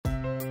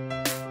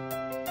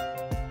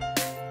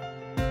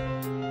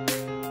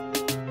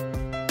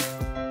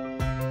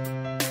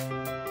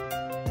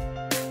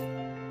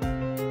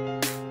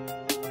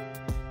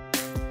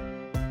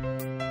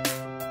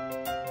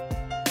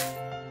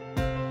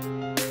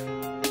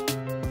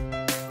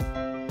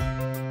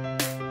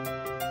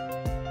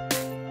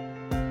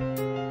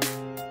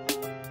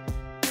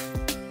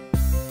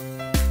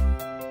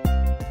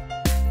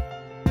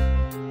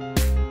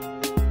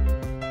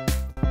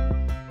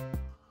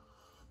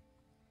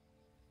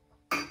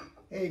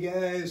Hey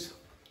guys,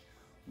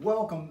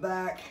 welcome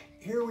back.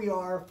 Here we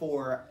are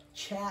for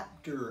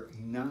Chapter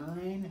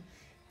 9.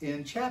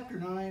 In Chapter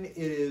 9, it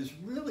is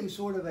really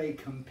sort of a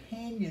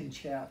companion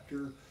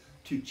chapter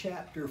to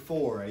Chapter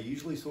 4. I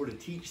usually sort of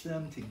teach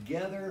them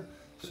together,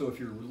 so if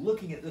you're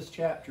looking at this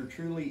chapter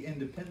truly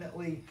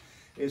independently,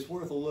 it's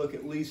worth a look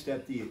at least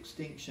at the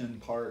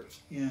extinction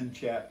parts in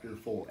Chapter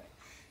 4.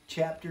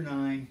 Chapter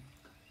 9,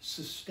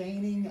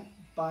 Sustaining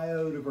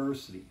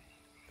Biodiversity.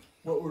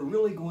 What we're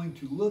really going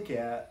to look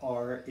at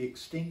are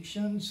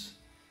extinctions,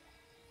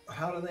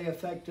 how do they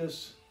affect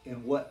us,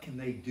 and what can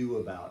they do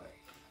about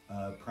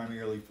it,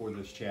 primarily for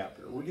this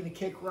chapter. We're going to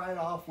kick right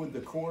off with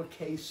the core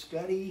case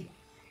study.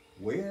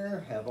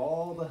 Where have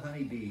all the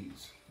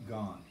honeybees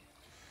gone?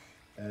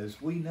 As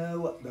we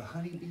know, the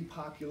honeybee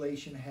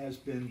population has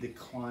been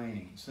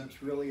declining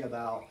since really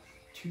about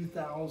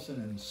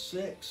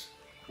 2006,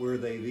 where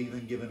they've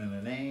even given it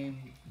a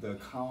name, the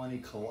colony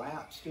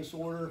collapse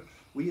disorder.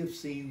 We have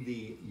seen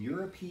the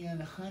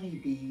European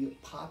honeybee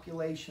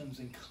populations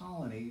and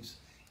colonies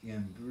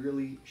in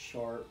really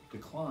sharp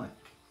decline.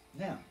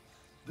 Now,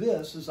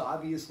 this is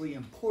obviously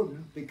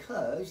important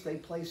because they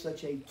play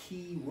such a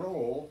key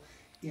role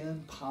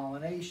in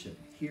pollination.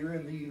 Here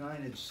in the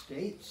United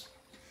States,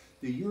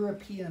 the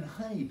European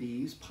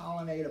honeybees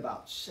pollinate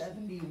about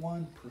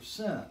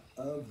 71%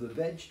 of the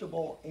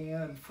vegetable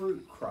and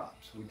fruit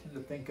crops. We tend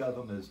to think of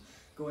them as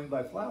going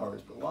by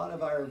flowers, but a lot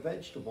of our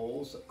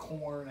vegetables,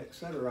 corn,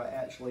 etc.,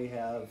 actually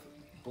have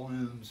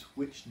blooms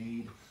which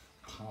need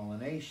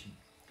pollination.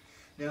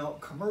 Now,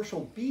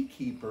 commercial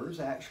beekeepers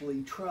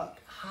actually truck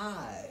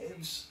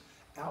hives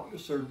out to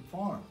certain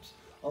farms.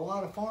 A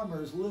lot of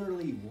farmers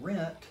literally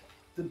rent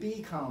the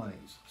bee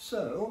colonies.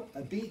 So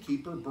a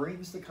beekeeper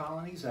brings the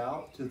colonies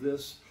out to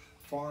this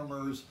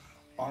farmer's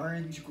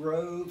orange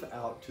grove,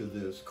 out to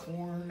this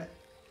corn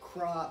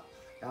crop,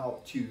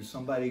 out to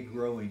somebody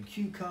growing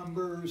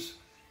cucumbers,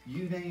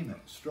 you name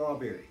it,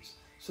 strawberries.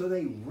 So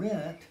they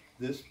rent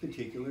this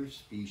particular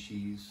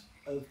species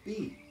of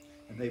bee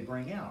and they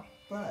bring out.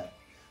 But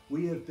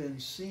we have been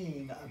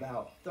seeing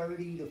about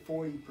 30 to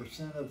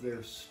 40% of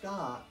their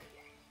stock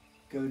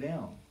go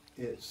down.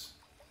 It's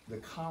the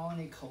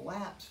colony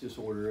collapse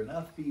disorder.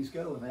 Enough bees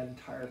go and that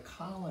entire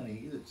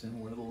colony that's in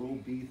one of the little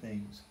bee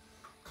things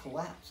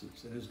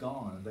collapses and is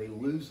gone, and they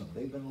lose them.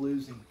 They've been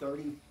losing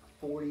 30,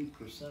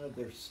 40% of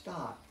their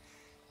stock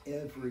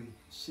every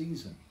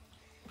season.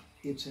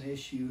 It's an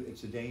issue,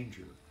 it's a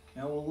danger.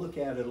 Now we'll look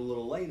at it a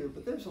little later,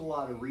 but there's a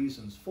lot of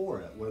reasons for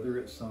it, whether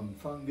it's some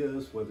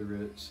fungus, whether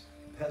it's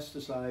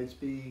pesticides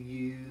being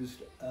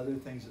used, other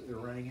things that they're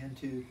running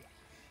into.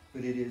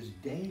 But it is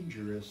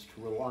dangerous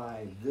to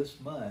rely this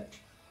much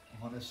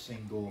on a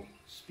single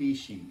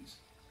species.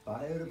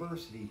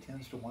 Biodiversity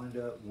tends to wind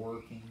up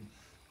working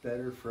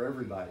better for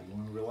everybody.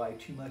 When we rely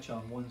too much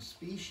on one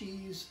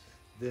species,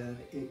 then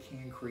it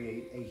can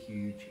create a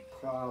huge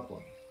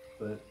problem.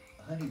 But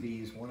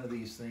honeybees, one of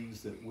these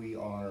things that we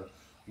are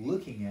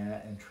looking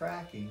at and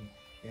tracking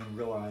and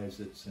realize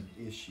it's an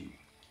issue.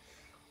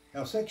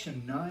 Now,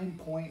 section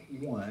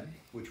 9.1,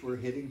 which we're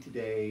hitting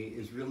today,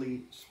 is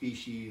really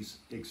species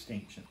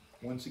extinction.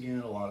 Once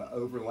again, a lot of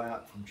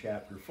overlap from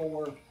chapter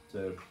 4,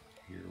 so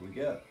here we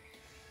go.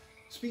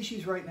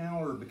 Species right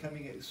now are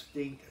becoming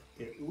extinct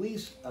at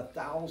least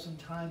 1,000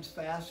 times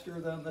faster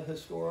than the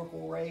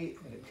historical rate,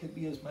 and it could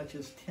be as much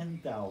as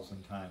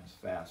 10,000 times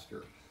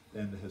faster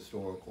than the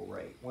historical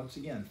rate. Once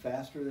again,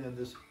 faster than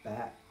this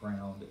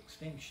background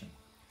extinction.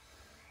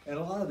 And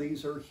a lot of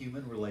these are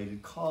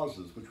human-related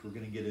causes, which we're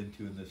going to get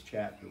into in this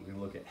chapter. We're going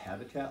to look at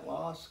habitat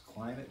loss,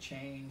 climate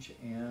change,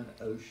 and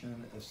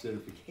ocean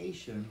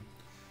acidification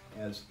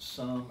as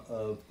some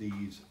of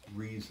these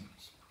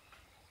reasons.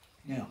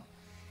 Now,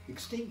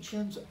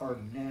 extinctions are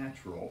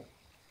natural,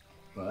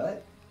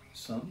 but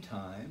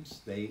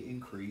sometimes they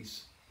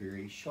increase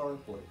very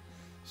sharply.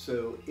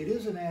 So it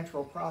is a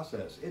natural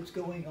process. It's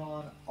going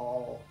on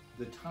all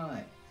the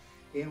time.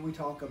 And we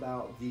talk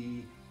about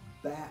the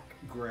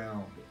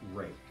background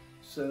rate.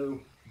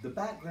 So the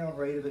background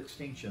rate of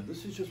extinction,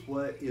 this is just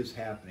what is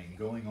happening,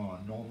 going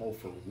on, normal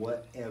for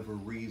whatever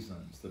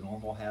reasons. The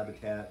normal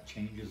habitat,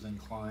 changes in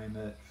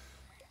climate,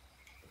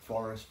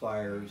 forest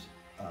fires,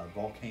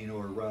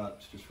 volcano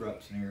erupts,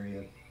 disrupts an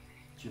area,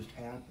 just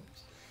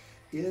happens,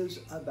 is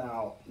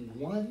about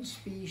one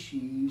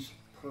species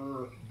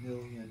per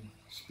million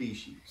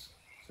species.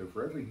 So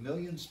for every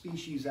million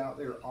species out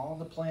there on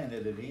the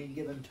planet at any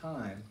given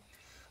time,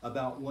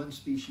 about one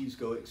species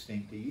go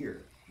extinct a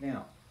year.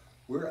 Now,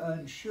 we're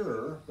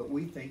unsure, but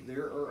we think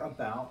there are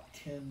about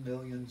 10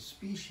 million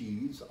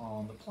species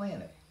on the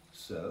planet.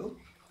 So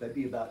that'd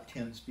be about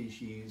 10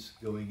 species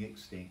going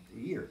extinct a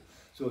year.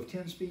 So if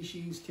 10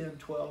 species, 10,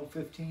 12,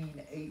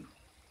 15, 8,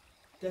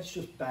 that's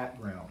just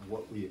background,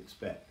 what we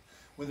expect.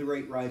 When the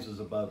rate rises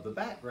above the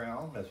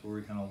background, that's where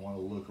we kind of want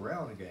to look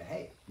around and go,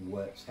 hey,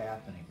 what's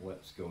happening?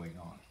 What's going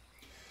on?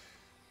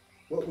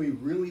 What we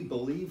really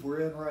believe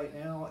we're in right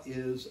now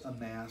is a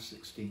mass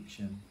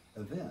extinction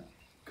event,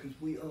 because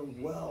we are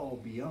well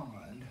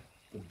beyond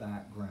the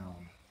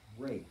background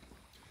rate.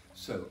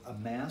 So a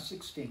mass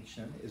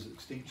extinction is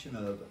extinction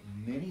of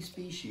many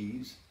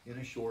species in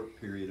a short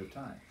period of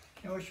time.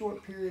 Now a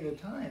short period of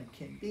time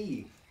can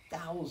be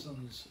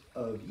thousands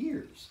of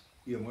years.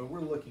 You know, when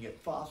we're looking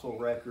at fossil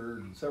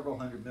record and several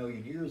hundred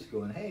million years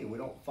ago and hey, we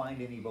don't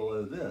find any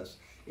below this,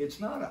 it's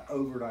not an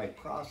overnight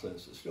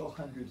process. It's still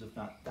hundreds if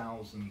not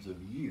thousands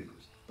of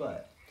years.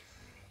 But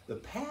the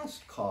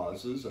past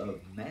causes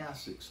of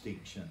mass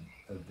extinction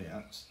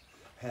events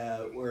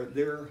where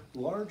they're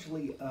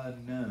largely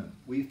unknown.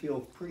 We feel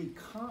pretty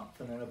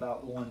confident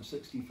about one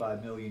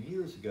 65 million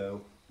years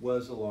ago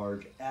was a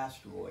large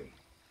asteroid.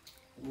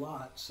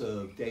 Lots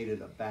of data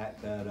to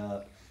back that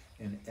up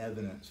and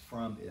evidence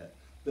from it.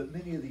 But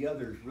many of the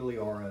others really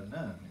are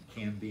unknown. It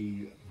can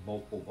be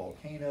multiple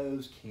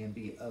volcanoes, can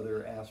be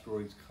other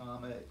asteroids,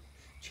 comet,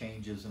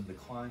 changes in the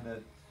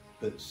climate,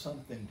 but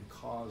something to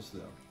cause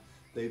them.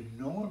 They've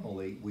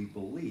normally, we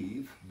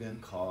believe, been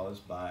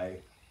caused by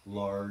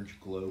large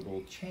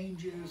global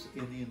changes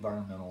in the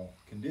environmental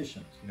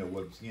conditions. You know,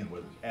 once again,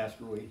 whether an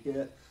asteroid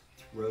hit,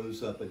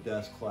 throws up a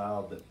dust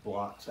cloud that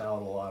blocks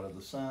out a lot of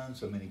the sun,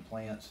 so many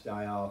plants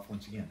die off.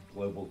 Once again,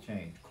 global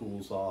change,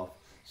 cools off,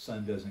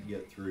 sun doesn't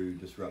get through,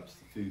 disrupts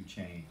the food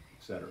chain,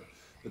 etc.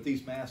 But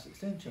these mass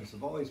extinctions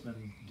have always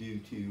been due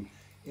to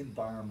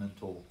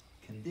environmental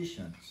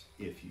conditions,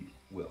 if you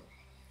will.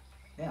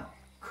 Now,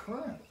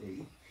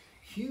 currently,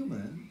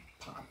 human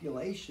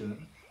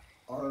population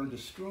are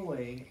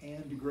destroying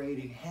and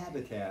degrading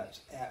habitats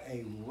at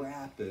a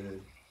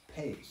rapid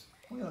pace.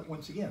 Well,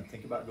 once again,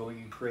 think about going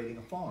and creating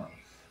a farm.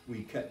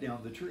 We cut down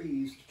the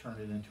trees to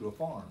turn it into a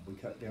farm. We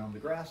cut down the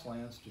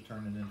grasslands to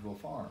turn it into a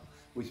farm.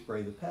 We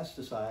spray the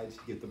pesticides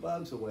to get the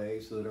bugs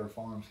away so that our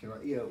farms can,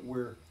 you know,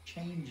 we're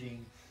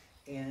changing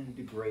and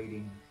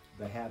degrading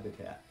the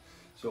habitat.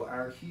 So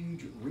our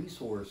huge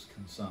resource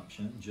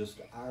consumption, just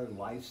our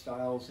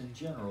lifestyles in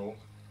general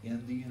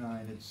in the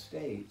United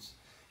States,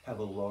 have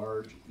a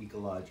large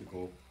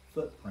ecological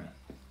footprint.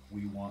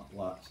 We want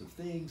lots of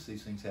things.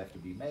 These things have to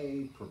be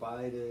made,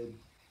 provided,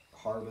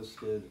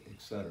 harvested,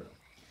 etc.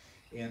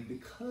 And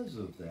because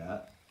of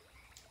that,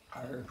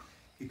 our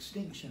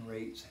extinction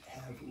rates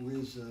have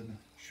risen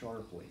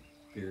sharply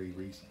very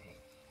recently.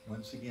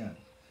 Once again,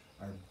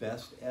 our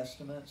best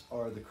estimates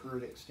are the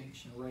current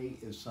extinction rate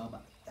is some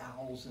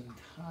 1,000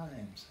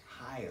 times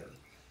higher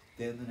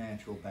than the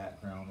natural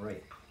background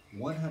rate.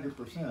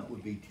 100%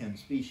 would be 10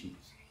 species.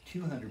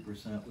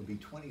 200% would be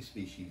 20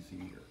 species a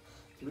year.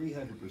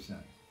 300%,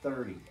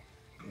 30.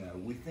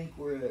 We think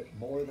we're at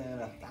more than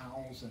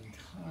 1,000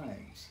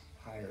 times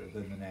higher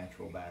than the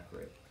natural back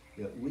rate.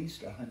 At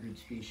least 100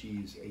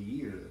 species a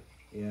year,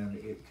 and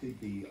it could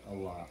be a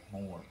lot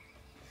more.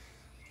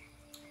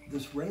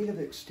 This rate of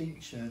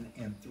extinction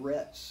and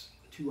threats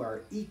to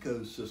our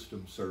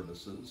ecosystem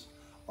services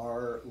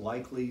are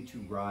likely to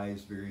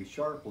rise very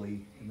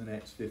sharply in the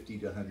next 50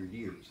 to 100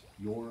 years,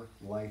 your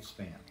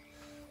lifespan.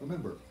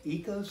 Remember,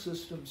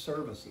 ecosystem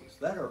services,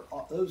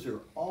 those are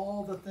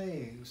all the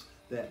things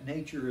that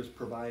nature is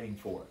providing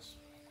for us.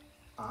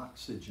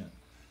 Oxygen,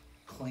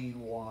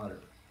 clean water,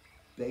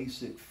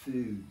 basic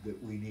food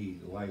that we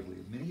need,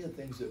 livelihood. Many of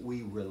the things that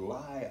we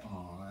rely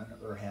on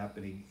are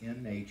happening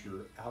in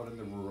nature out in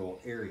the rural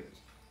areas.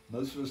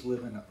 Most of us live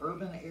in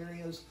urban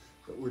areas,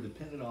 but we're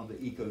dependent on the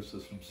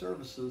ecosystem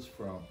services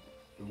from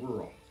the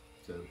rural.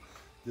 So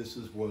this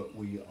is what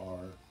we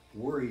are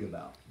worried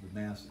about. The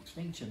mass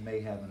extinction may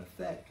have an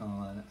effect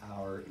on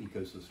our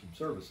ecosystem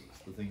services,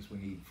 the things we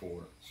need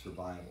for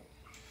survival.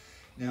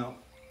 Now,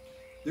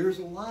 there's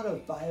a lot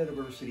of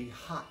biodiversity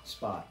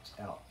hotspots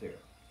out there,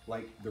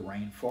 like the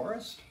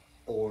rainforest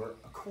or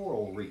a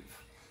coral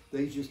reef.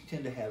 They just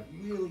tend to have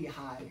really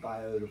high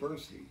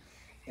biodiversity.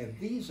 And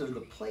these are the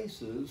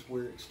places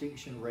where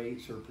extinction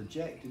rates are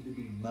projected to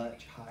be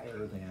much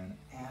higher than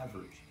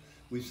average.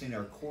 We've seen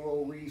our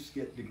coral reefs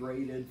get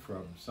degraded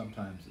from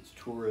sometimes it's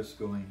tourists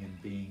going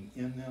and being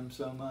in them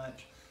so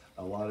much.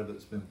 A lot of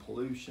it's been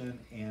pollution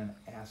and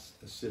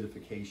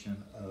acidification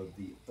of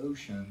the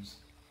oceans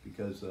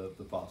because of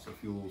the fossil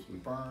fuels we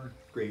burn,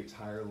 creates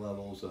higher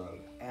levels of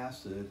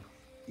acid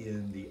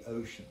in the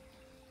ocean.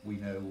 We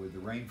know with the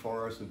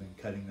rainforests, we've been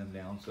cutting them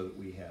down so that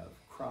we have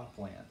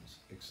croplands,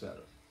 etc.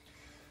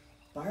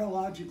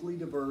 Biologically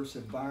diverse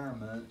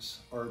environments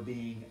are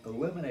being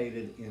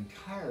eliminated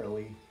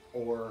entirely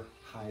or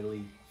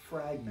highly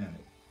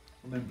fragmented.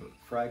 Remember,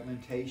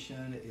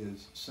 fragmentation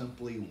is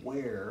simply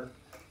where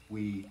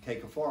we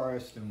take a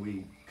forest and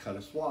we cut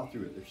a swath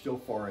through it. There's still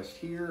forest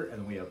here, and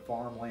then we have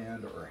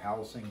farmland or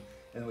housing,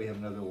 and then we have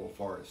another little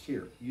forest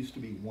here. It used to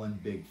be one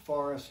big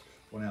forest.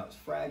 Well, now it's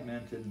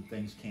fragmented and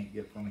things can't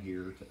get from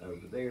here to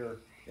over there,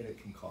 and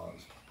it can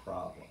cause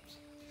problems.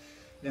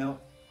 Now,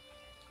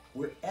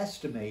 we're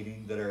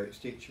estimating that our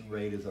extinction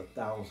rate is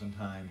 1,000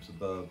 times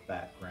above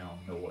background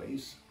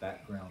noise,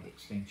 background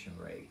extinction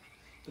rate.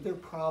 But there are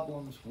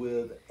problems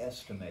with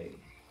estimating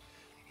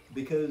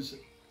because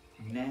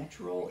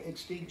natural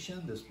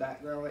extinction, this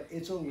background rate,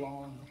 it's a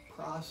long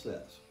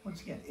process.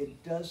 Once again,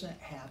 it doesn't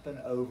happen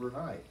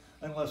overnight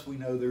unless we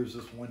know there's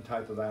this one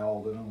type of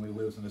owl that only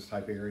lives in this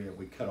type of area and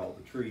we cut all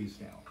the trees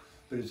down.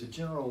 But as a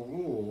general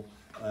rule,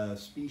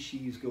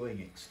 species going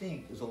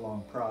extinct is a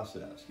long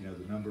process. You know,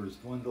 the numbers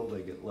dwindle,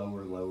 they get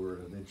lower, lower,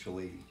 and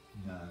eventually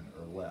none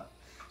are left.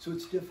 So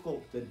it's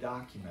difficult to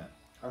document.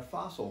 Our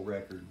fossil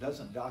record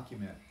doesn't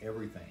document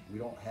everything. We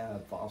don't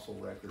have fossil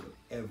record of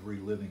every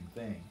living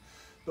thing.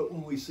 But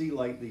when we see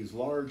like these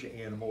large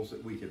animals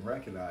that we can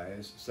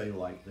recognize, say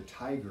like the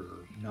tiger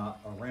not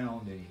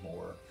around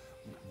anymore,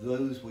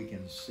 those we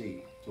can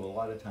see. So a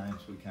lot of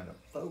times we kind of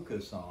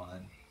focus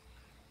on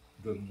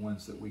the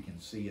ones that we can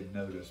see and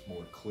notice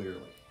more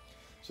clearly.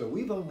 So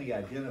we've only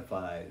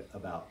identified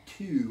about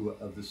 2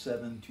 of the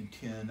 7 to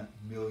 10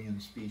 million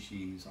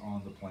species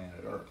on the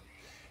planet Earth.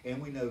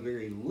 And we know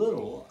very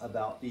little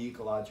about the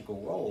ecological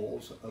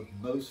roles of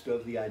most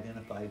of the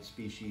identified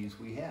species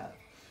we have.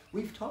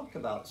 We've talked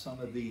about some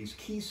of these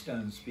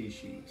keystone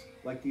species,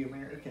 like the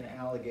American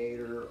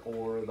alligator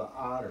or the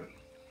otter.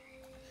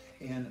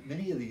 And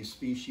many of these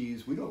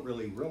species, we don't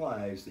really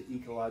realize the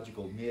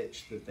ecological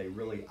niche that they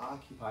really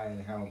occupy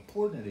and how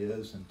important it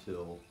is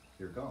until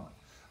they're gone.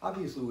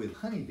 Obviously with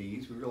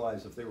honeybees, we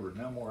realize if there were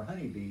no more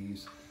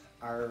honeybees,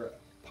 our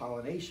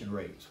pollination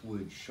rates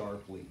would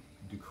sharply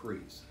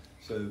decrease.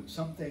 So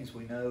some things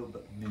we know,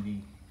 but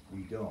many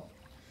we don't.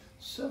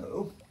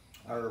 So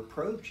our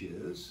approach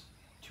is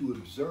to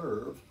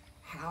observe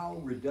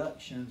how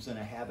reductions in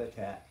a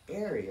habitat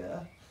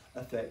area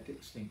affect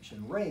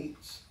extinction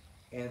rates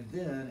and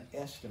then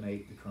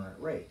estimate the current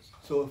rates.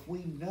 So if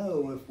we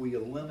know if we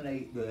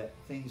eliminate the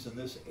things in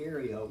this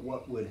area,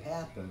 what would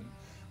happen,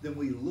 then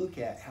we look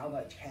at how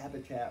much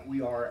habitat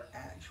we are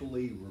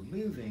actually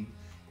removing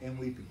and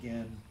we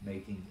begin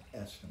making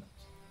estimates.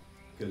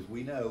 Because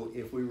we know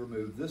if we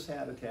remove this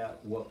habitat,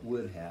 what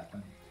would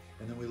happen.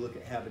 And then we look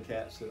at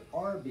habitats that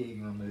are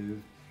being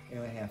removed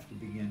and we have to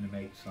begin to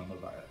make some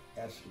of our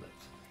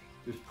estimates.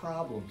 There's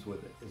problems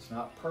with it. It's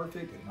not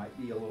perfect. It might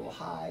be a little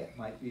high, it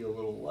might be a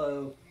little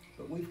low,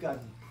 but we've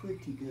gotten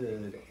pretty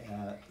good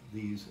at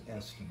these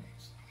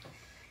estimates.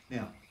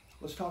 Now,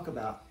 let's talk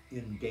about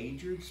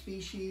endangered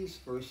species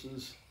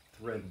versus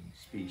threatened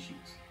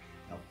species.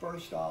 Now,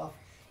 first off,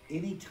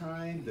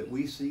 anytime that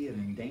we see an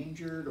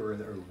endangered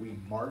or we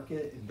mark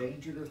it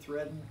endangered or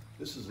threatened,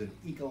 this is an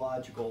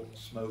ecological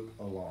smoke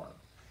alarm.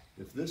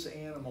 If this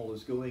animal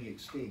is going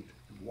extinct,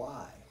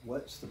 why?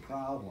 What's the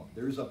problem?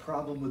 There's a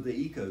problem with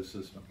the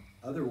ecosystem.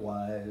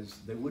 Otherwise,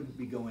 they wouldn't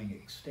be going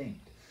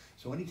extinct.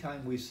 So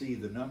anytime we see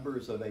the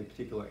numbers of a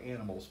particular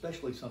animal,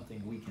 especially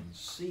something we can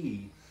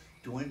see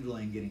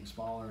dwindling, getting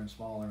smaller and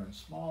smaller and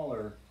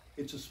smaller,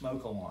 it's a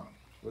smoke alarm.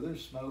 Where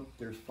there's smoke,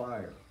 there's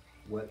fire.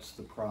 What's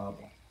the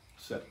problem?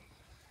 So,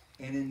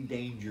 an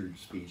endangered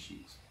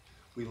species.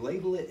 We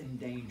label it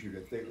endangered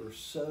if there are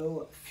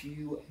so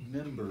few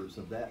members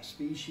of that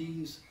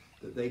species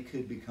that they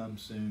could become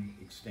soon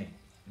extinct.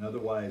 And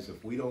otherwise,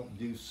 if we don't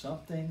do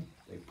something,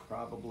 they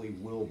probably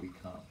will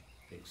become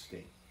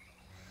extinct.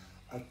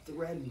 A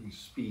threatened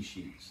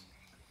species.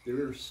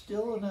 There are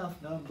still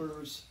enough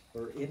numbers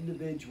or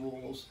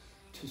individuals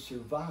to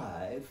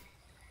survive,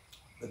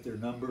 but their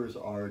numbers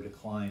are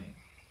declining.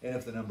 And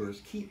if the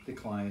numbers keep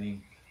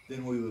declining,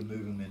 then we would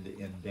move them into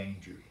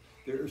endangered.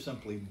 There are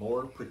simply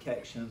more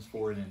protections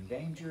for an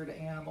endangered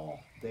animal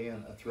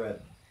than a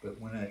threatened. But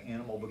when an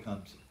animal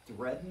becomes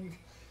threatened,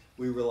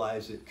 we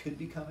realize it could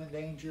become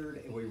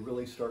endangered, and we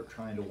really start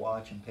trying to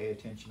watch and pay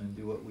attention and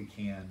do what we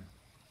can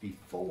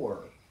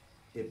before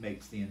it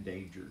makes the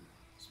endangered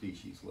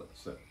species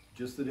list. So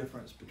just the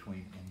difference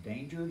between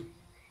endangered,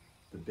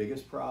 the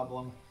biggest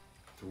problem,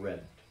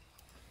 threatened.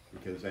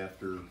 Because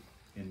after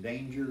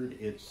endangered,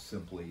 it's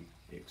simply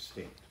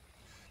extinct.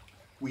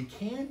 We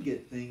can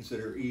get things that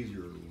are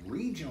either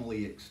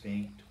regionally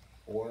extinct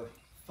or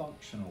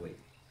functionally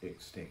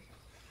extinct.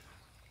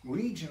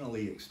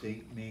 Regionally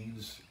extinct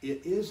means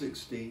it is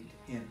extinct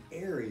in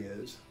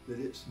areas that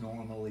it's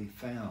normally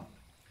found.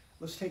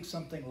 Let's take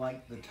something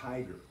like the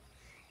tiger.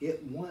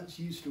 It once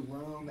used to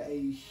roam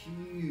a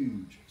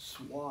huge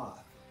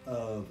swath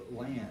of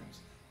lands.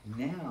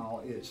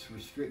 Now it's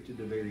restricted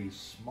to very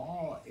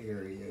small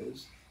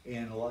areas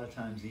and a lot of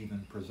times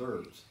even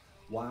preserves.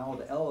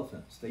 Wild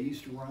elephants, they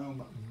used to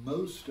roam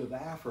most of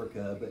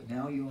Africa, but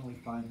now you only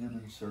find them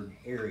in certain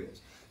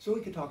areas. So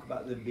we could talk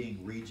about them being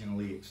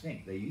regionally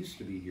extinct. They used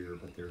to be here,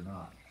 but they're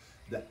not.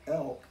 The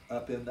elk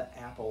up in the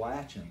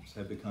Appalachians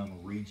have become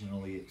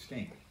regionally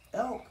extinct.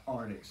 Elk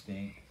aren't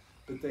extinct,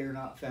 but they are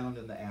not found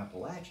in the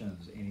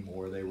Appalachians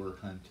anymore. They were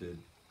hunted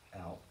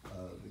out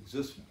of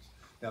existence.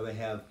 Now they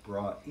have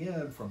brought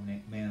in from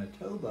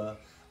Manitoba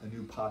a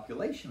new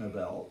population of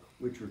elk,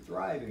 which are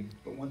thriving,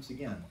 but once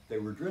again, they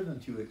were driven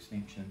to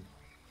extinction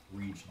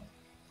regionally.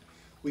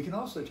 We can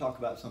also talk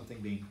about something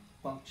being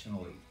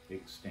functionally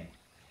extinct.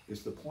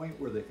 It's the point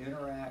where the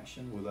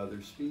interaction with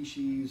other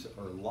species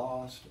are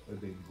lost or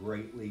been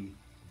greatly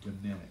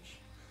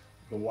diminished.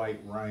 The white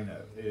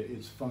rhino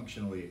is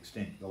functionally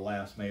extinct. The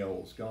last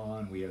male is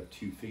gone. We have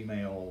 2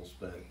 females,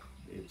 but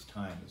its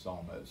time is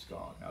almost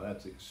gone. Now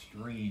that's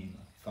extreme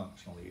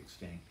functionally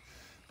extinct.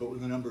 But when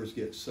the numbers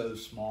get so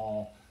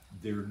small,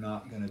 they're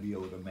not going to be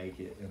able to make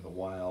it in the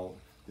wild.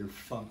 They're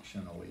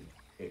functionally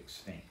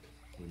extinct.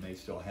 We may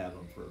still have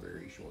them for a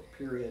very short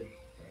period,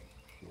 but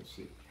we'll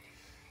see.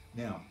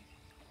 Now,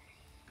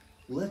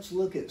 let's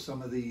look at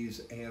some of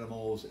these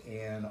animals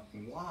and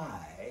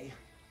why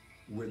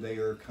they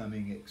are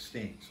coming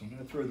extinct. So I'm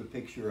going to throw the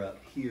picture up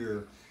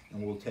here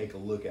and we'll take a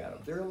look at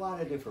them. There are a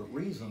lot of different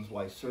reasons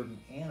why certain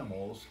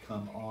animals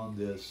come on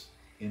this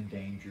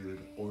endangered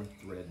or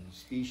threatened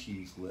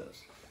species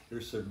list.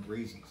 There's certain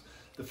reasons.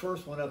 The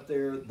first one up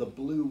there, the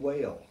blue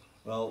whale.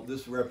 Well,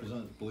 this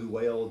represents blue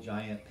whale,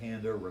 giant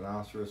panda,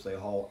 rhinoceros. They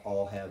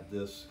all have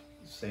this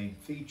same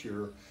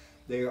feature.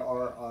 They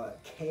are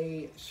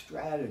K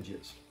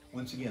strategists.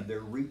 Once again,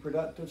 their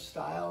reproductive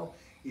style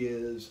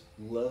is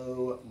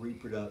low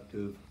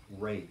reproductive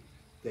rate.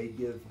 They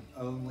give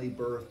only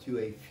birth to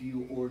a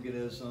few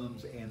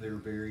organisms and they're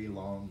very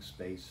long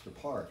spaced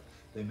apart.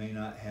 They may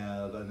not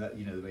have,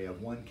 they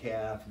have one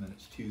calf and then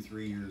it's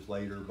 2-3 years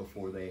later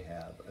before they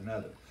have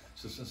another.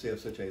 So since they have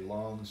such a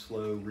long,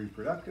 slow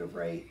reproductive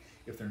rate,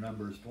 if their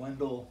numbers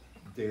dwindle,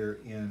 they're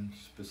in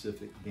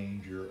specific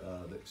danger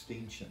of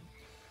extinction.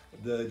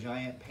 The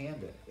giant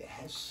panda, it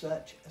has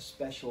such a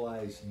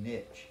specialized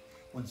niche.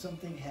 When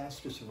something has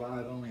to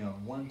survive only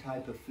on one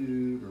type of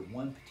food or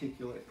one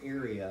particular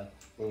area,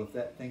 well, if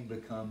that thing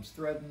becomes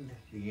threatened,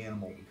 the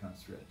animal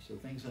becomes threatened. So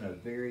things in a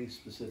very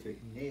specific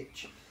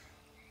niche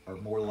are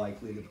more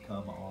likely to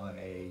become on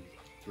a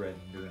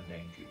threatened or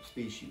endangered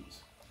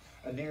species.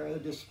 A narrow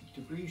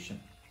distribution,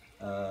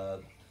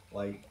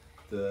 like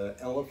the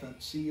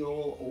elephant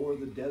seal or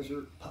the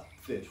desert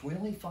pupfish. We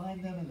only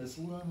find them in this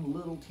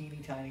little teeny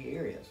tiny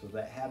area. So if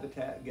that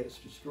habitat gets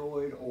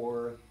destroyed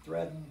or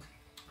threatened,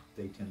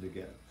 they tend to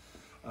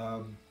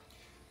go.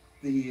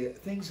 The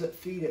things that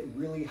feed at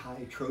really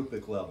high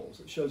tropic levels.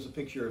 It shows a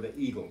picture of an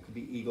eagle. It could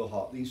be eagle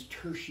hawk. These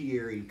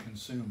tertiary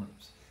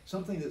consumers.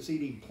 Something that's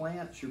eating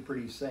plants, you're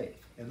pretty safe.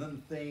 And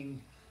then the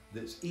thing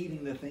that's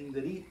eating the thing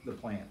that eats the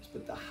plants.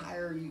 But the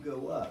higher you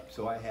go up,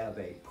 so I have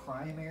a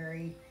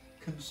primary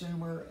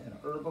consumer, an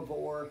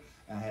herbivore,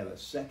 and I have a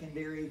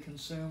secondary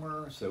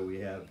consumer. So we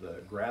have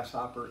the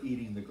grasshopper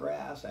eating the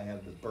grass. I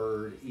have the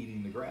bird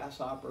eating the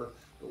grasshopper.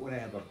 But when I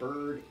have a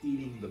bird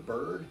eating the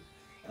bird,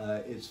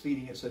 it's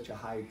feeding at such a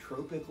high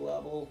tropic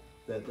level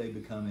that they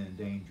become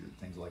endangered.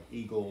 Things like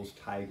eagles,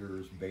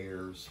 tigers,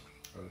 bears,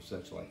 or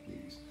such like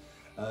these.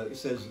 It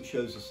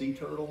shows the sea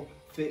turtle,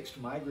 fixed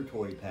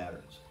migratory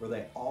patterns, where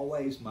they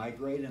always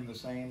migrate in the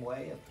same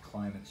way. If the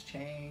climates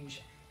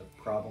change,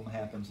 a problem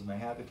happens in the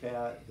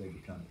habitat, they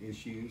become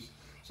issues.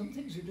 Some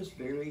things are just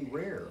very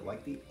rare,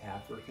 like the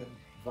African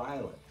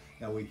violet.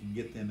 Now we can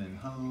get them in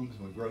homes,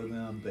 we grow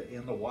them, but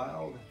in the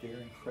wild, they're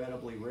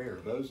incredibly rare.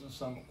 Those and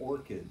some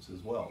orchids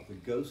as well. The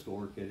ghost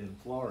orchid in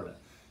Florida,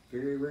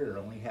 very rare,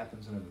 only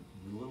happens in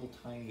a little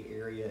tiny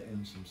area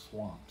in some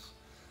swamps.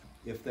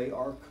 If they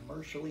are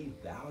commercially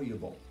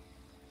valuable,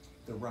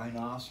 the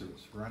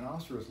rhinoceros.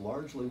 Rhinoceros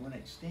largely went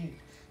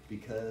extinct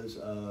because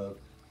of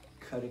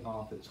cutting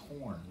off its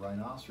horn.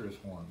 Rhinoceros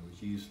horn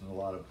was used in a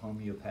lot of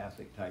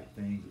homeopathic type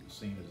things. It was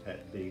seen as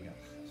being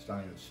a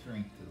sign of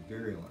strength or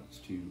virulence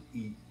to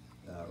eat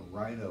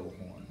rhino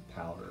horn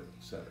powder,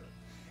 etc.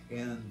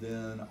 And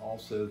then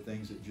also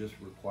things that just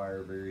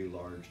require very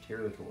large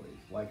territories,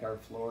 like our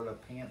Florida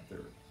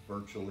panther,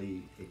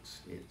 virtually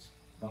it's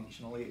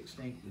functionally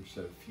extinct. There's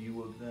so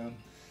few of them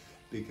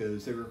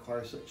because they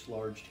require such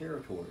large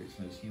territories.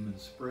 And as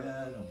humans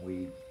spread and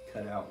we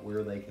cut out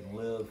where they can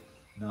live,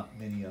 not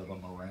many of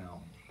them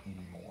around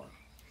anymore.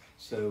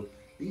 So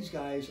these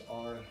guys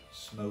are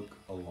smoke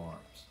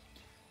alarms.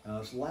 Now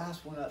this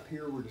last one up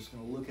here, we're just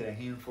going to look at a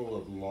handful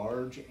of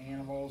large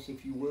animals,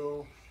 if you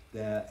will,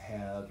 that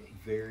have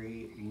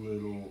very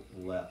little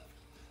left.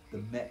 The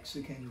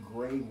Mexican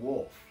gray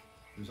wolf.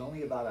 There's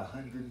only about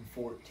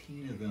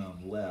 114 of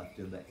them left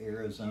in the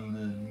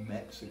Arizona, New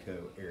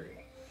Mexico area.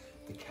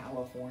 The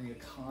California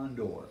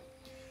condor.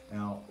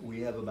 Now, we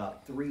have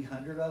about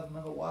 300 of them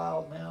in the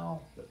wild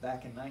now, but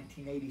back in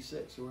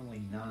 1986, there were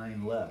only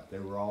 9 left. They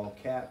were all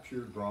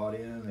captured, brought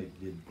in, they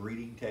did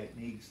breeding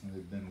techniques, and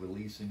they've been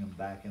releasing them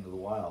back into the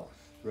wild.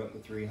 We're up to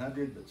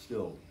 300, but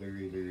still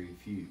very, very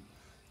few.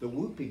 The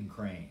whooping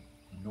crane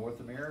in North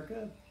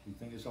America, we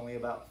think there's only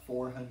about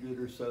 400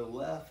 or so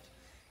left,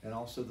 and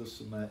also the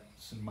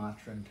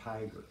Sumatran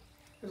tiger.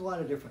 There's a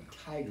lot of different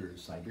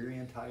tigers,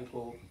 Siberian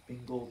tiger,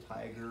 Bengal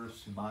tiger,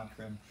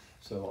 Sumatran.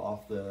 So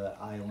off the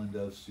island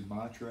of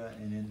Sumatra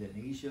in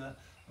Indonesia,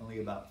 only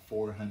about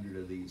 400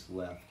 of these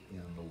left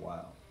in the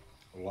wild.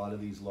 A lot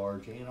of these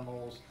large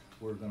animals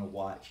we're going to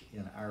watch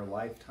in our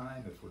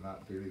lifetime, if we're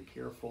not very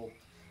careful,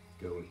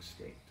 go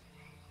extinct.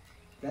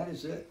 That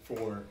is it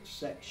for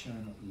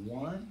section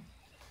 1.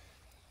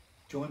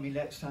 Join me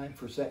next time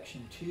for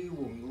section 2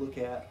 when we look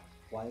at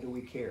why do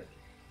we care.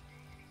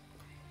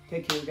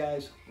 Take care,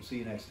 guys. We'll see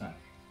you next time.